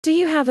Do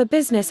you have a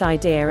business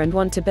idea and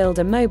want to build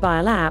a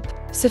mobile app,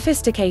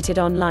 sophisticated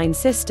online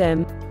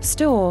system,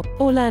 store,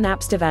 or learn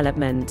apps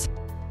development?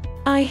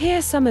 I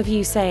hear some of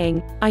you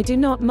saying, I do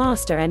not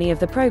master any of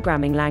the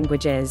programming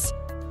languages.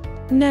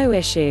 No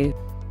issue.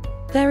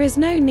 There is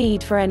no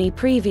need for any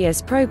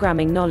previous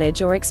programming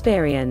knowledge or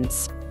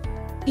experience.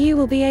 You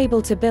will be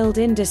able to build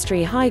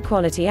industry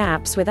high-quality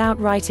apps without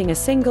writing a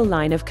single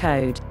line of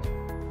code.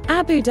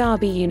 Abu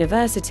Dhabi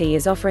University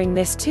is offering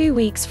this 2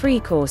 weeks free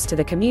course to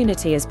the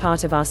community as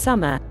part of our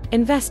summer,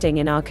 investing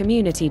in our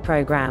community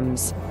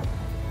programs.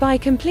 By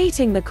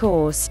completing the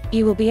course,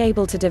 you will be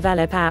able to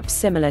develop apps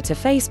similar to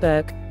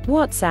Facebook,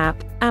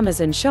 WhatsApp,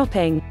 Amazon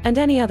Shopping, and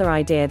any other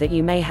idea that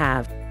you may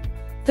have.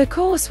 The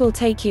course will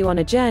take you on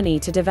a journey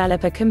to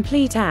develop a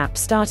complete app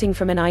starting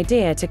from an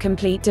idea to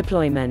complete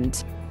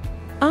deployment.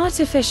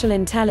 Artificial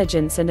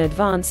intelligence and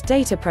advanced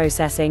data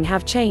processing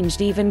have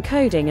changed even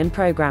coding and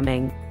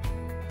programming.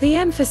 The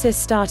emphasis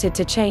started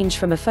to change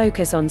from a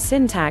focus on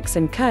syntax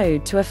and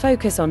code to a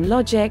focus on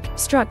logic,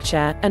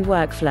 structure, and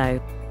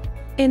workflow.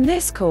 In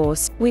this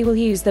course, we will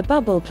use the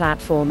Bubble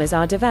platform as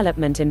our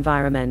development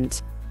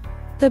environment.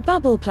 The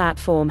Bubble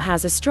platform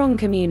has a strong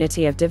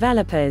community of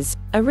developers,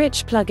 a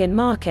rich plugin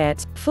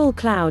market, full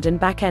cloud and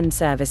back-end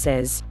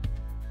services.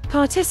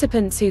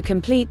 Participants who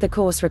complete the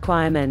course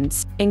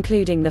requirements,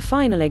 including the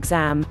final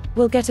exam,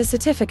 will get a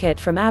certificate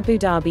from Abu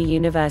Dhabi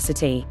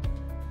University.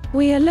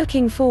 We are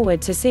looking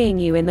forward to seeing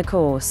you in the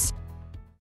course.